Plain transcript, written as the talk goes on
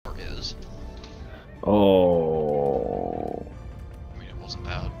Oh. I mean, it wasn't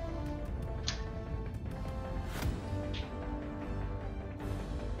bad.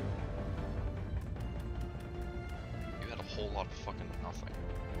 You had a whole lot of fucking nothing.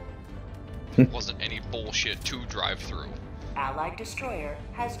 It wasn't any bullshit to drive through. Allied destroyer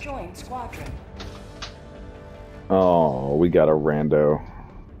has joined squadron. Oh, we got a rando.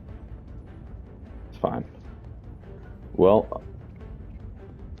 It's fine. Well,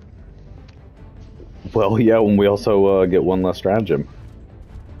 yeah, when we also get one less stratagem.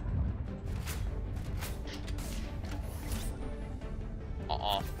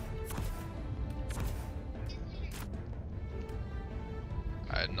 I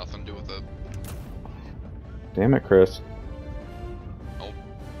had nothing to do with it. Damn it, Chris. Nope.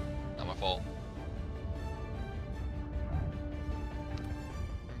 Not my fault.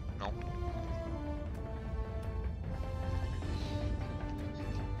 No.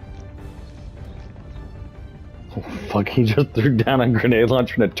 Oh, fuck, he just threw down a grenade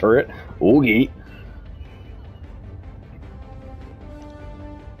launcher in a turret? Oogie.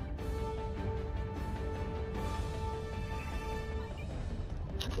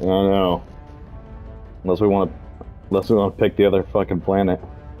 I don't know. Unless we want to pick the other fucking planet.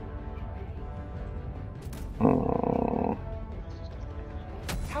 Oh.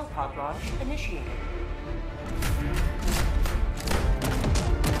 Hellpod launch initiated.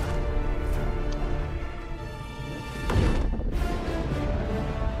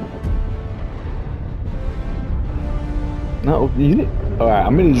 No, you didn't. Alright,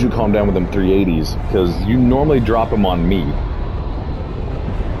 I'm gonna need you to calm down with them 380s, because you normally drop them on me.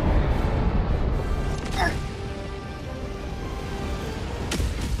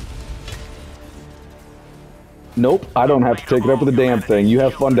 Nope, I don't have to take it up with the damn thing. You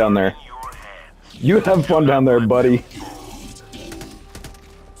have fun down there. You have fun down there, buddy.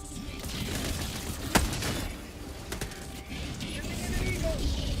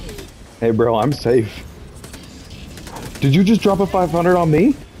 Hey, bro, I'm safe. Did you just drop a 500 on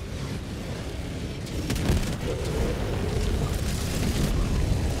me?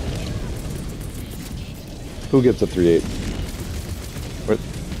 Who gets a 3.8? What?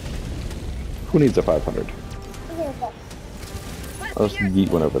 Who needs a 500? I'll just yeet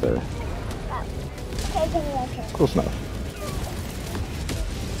one over there. Close enough.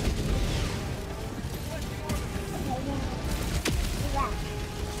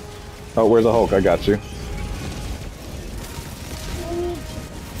 Oh, where's the Hulk? I got you.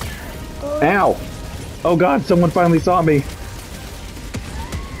 Ow! Oh god, someone finally saw me.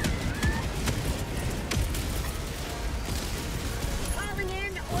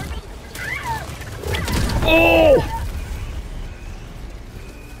 Oh!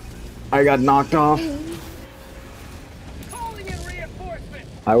 I got knocked off.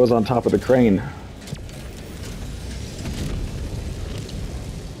 I was on top of the crane.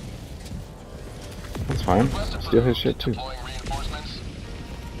 That's fine. Steal his shit too.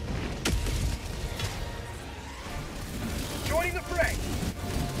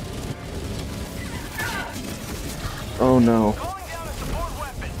 Oh no.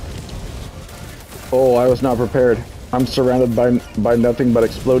 Oh, I was not prepared. I'm surrounded by nothing but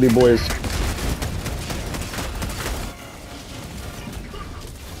explodey boys.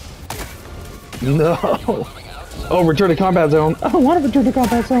 No! Oh, return to combat zone. I don't want to return to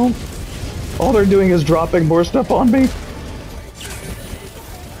combat zone. All they're doing is dropping more stuff on me.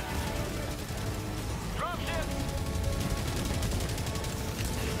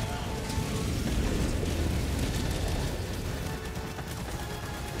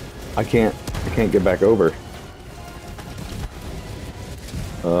 I can't get back over.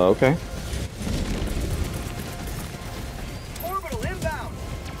 Okay. Orbital inbound.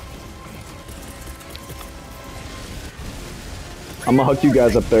 I'm gonna hook you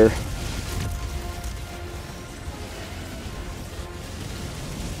guys up there.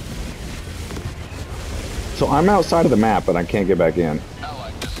 So I'm outside of the map, but I can't get back in.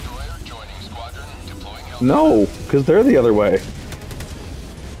 Allied destroyer joining squadron, deploying helicopter. No, because they're the other way.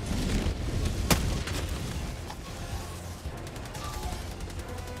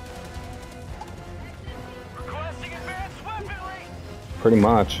 Requesting advanced weaponry. Pretty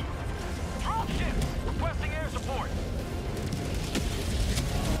much. Dropships requesting air support.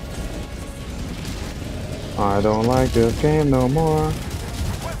 I don't like this game no more.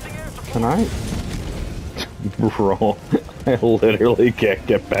 Requesting air support. Can I? Bro, I literally can't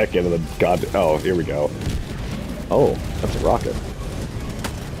get back into the god. Oh, here we go. Oh, that's a rocket.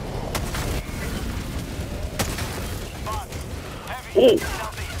 Oh!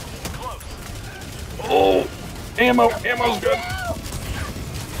 Oh! Ammo's good.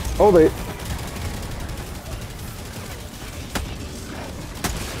 Oh,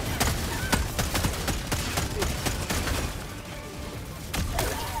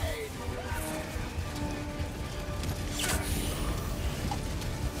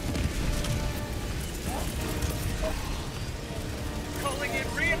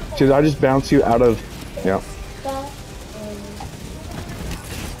 Did I just bounce you out of... Yeah.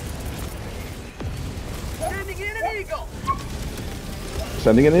 Sending in an eagle.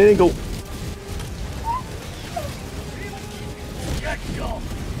 Sending in an eagle.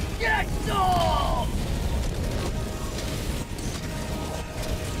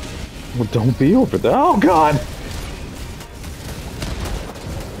 Well, don't be over there. Oh, God!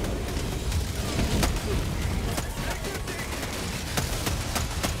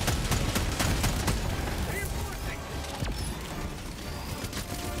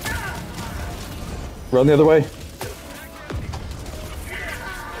 Run the other way.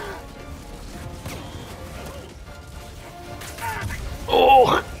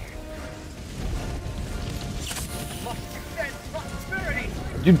 Oh!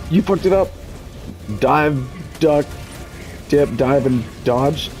 You fucked it up. Dive, duck, dip, dive, and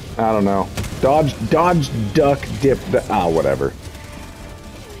dodge? I don't know. Dodge, duck, dip, whatever.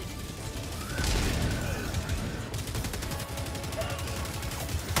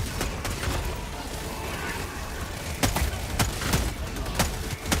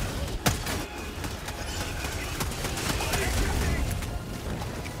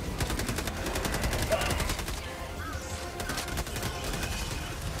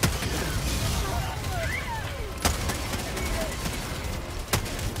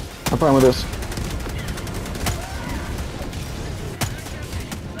 I'm fine with this.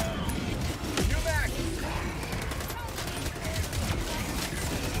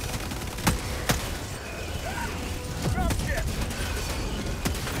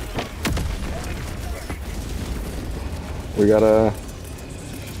 We gotta...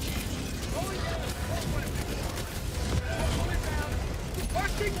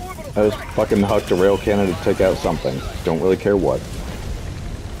 I just fucking hucked a rail cannon to take out something. Don't really care what.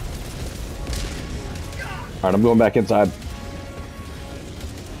 Alright, I'm going back inside.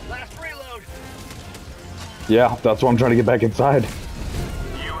 Last reload. Yeah, that's why I'm trying to get back inside.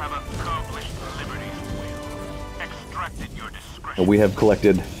 You have accomplished Liberty's will. Extracted your discretion. And we have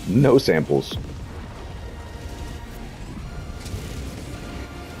collected no samples.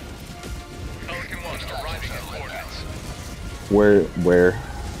 Pelican 1 arriving at coordinates. Where?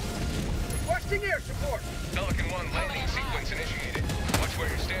 Requesting air support. Pelican 1 landing sequence initiated. Watch where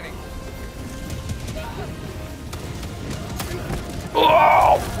you're standing.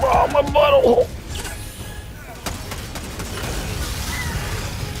 Oh, my butthole!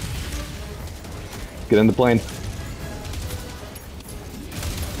 Get in the plane.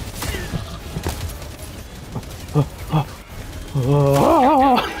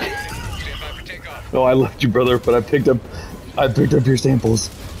 Oh, I left you, brother, but I picked up your samples.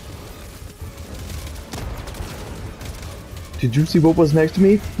 Did you see what was next to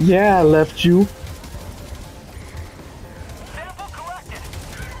me? Yeah, I left you. Sample collected.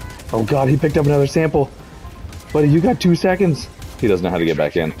 Oh God, he picked up another sample. Buddy, you got 2 seconds. He doesn't know how to get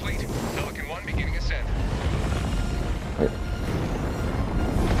back in. Complete. Pelican 1 beginning ascent.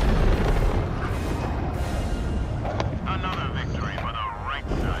 Another victory for the right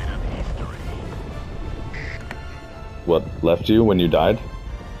side of history. What, left you when you died?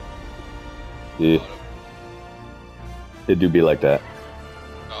 Yeah. It do be like that.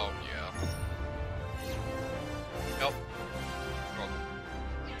 Oh, yeah. Nope.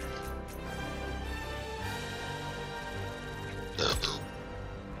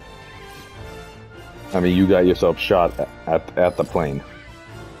 I mean, you got yourself shot at the plane.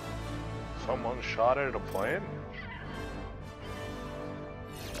 Someone shot at a plane?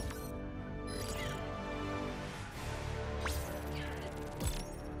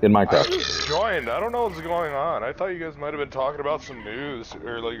 In I Minecraft. just joined. I don't know what's going on. I thought you guys might have been talking about some news,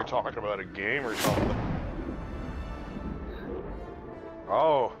 or like you're talking about a game or something.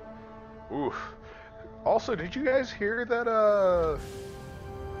 Oh. Oof. Also, did you guys hear that, oh,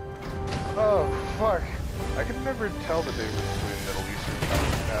 fuck. I can never tell the difference between Middle Eastern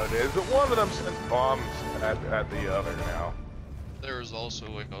countries nowadays, but one of them sent bombs at the other now. There was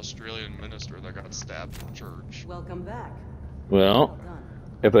also an Australian minister that got stabbed in church. Welcome back. Well, done.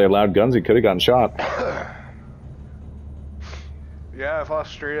 if they allowed guns, he could have gotten shot. Yeah, if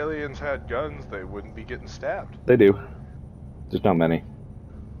Australians had guns, they wouldn't be getting stabbed. They do. There's not many.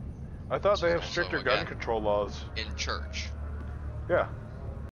 I thought they have Also, stricter again, gun control laws. In church. Yeah.